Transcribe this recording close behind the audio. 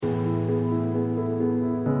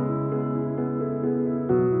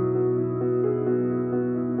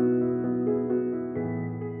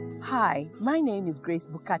Hi, my name is Grace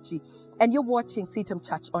Bukachi, and you're watching CITAM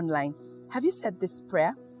Church Online. Have you said this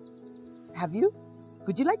prayer? Have you?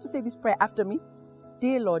 Would you like to say this prayer after me?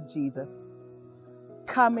 Dear Lord Jesus,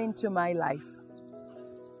 come into my life.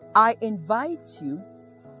 I invite you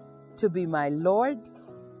to be my Lord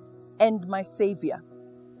and my Savior.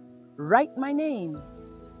 Write my name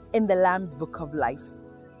in the Lamb's Book of Life.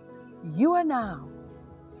 You are now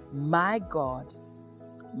my God,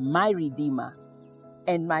 my Redeemer,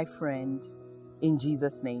 and my friend, in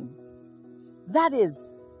Jesus' name. That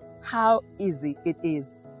is how easy it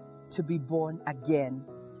is to be born again.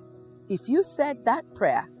 If you said that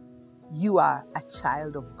prayer, you are a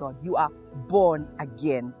child of God. You are born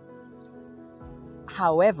again.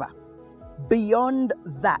 However, beyond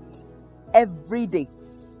that, every day,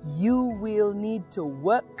 you will need to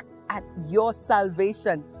work at your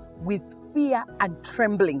salvation with fear and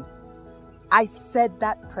trembling. I said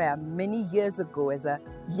that prayer many years ago as a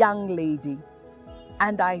young lady,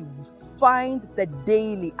 and I find that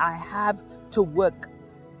daily I have to work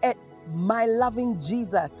at my loving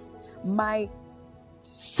Jesus, my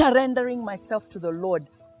surrendering myself to the Lord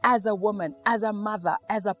as a woman, as a mother,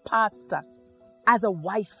 as a pastor, as a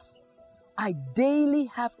wife. I daily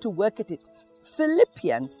have to work at it.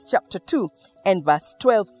 Philippians chapter 2 and verse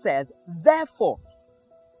 12 says, therefore,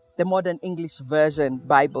 the Modern English Version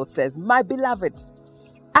Bible says, my beloved,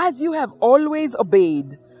 as you have always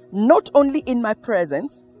obeyed, not only in my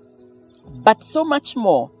presence, but so much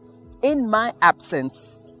more in my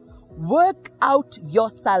absence, work out your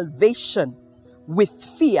salvation with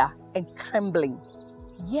fear and trembling.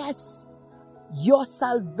 Yes, your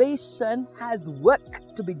salvation has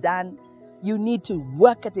work to be done. You need to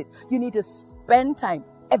work at it. You need to spend time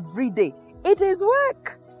every day. It is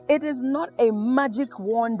work. It is not a magic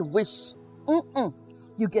wand wish.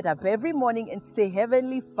 You get up every morning and say,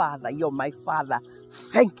 Heavenly Father, you're my Father.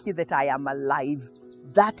 Thank you that I am alive.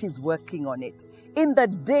 That is working on it. In the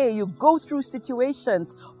day, you go through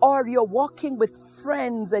situations or you're walking with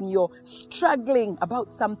friends and you're struggling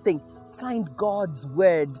about something. Find God's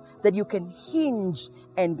word that you can hinge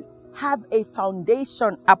and have a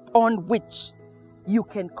foundation upon which you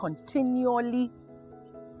can continually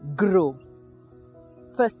grow.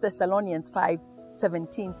 1 Thessalonians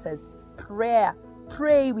 5:17 says,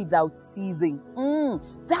 pray without ceasing.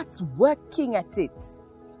 That's working at it.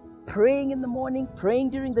 Praying in the morning, praying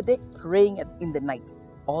during the day, praying in the night.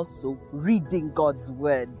 Also, reading God's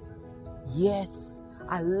word. Yes,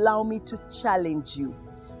 allow me to challenge you.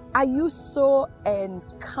 Are you so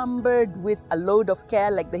encumbered with a load of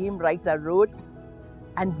care like the hymn writer wrote,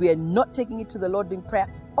 and we're not taking it to the Lord in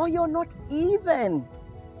prayer? Or you're not even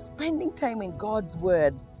spending time in God's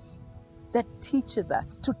word that teaches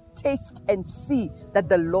us to taste and see that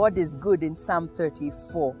the Lord is good in Psalm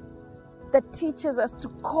 34. That teaches us to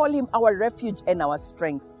call him our refuge and our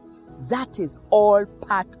strength. That is all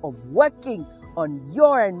part of working on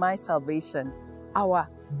your and my salvation. Our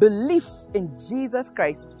belief in Jesus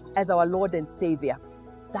Christ as our Lord and Savior.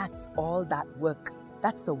 That's all that work.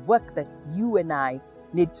 That's the work that you and I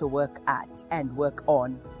need to work at and work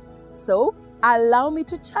on. So, allow me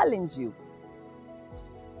to challenge you.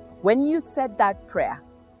 When you said that prayer,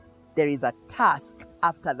 there is a task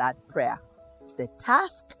after that prayer. The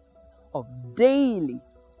task of daily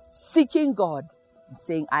seeking God and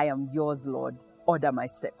saying, I am yours, Lord. Order my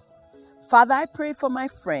steps. Father, I pray for my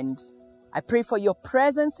friend. I pray for your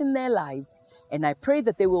presence in their lives. And I pray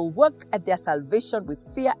that they will work at their salvation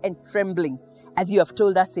with fear and trembling, as you have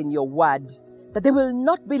told us in your word, that they will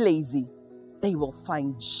not be lazy. They will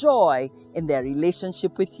find joy in their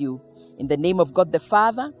relationship with you. In the name of God the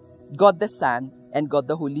Father, God the Son, and God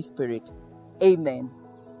the Holy Spirit. Amen.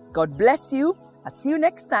 God bless you. I'll see you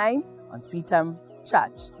next time on CITAM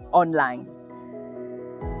Church Online.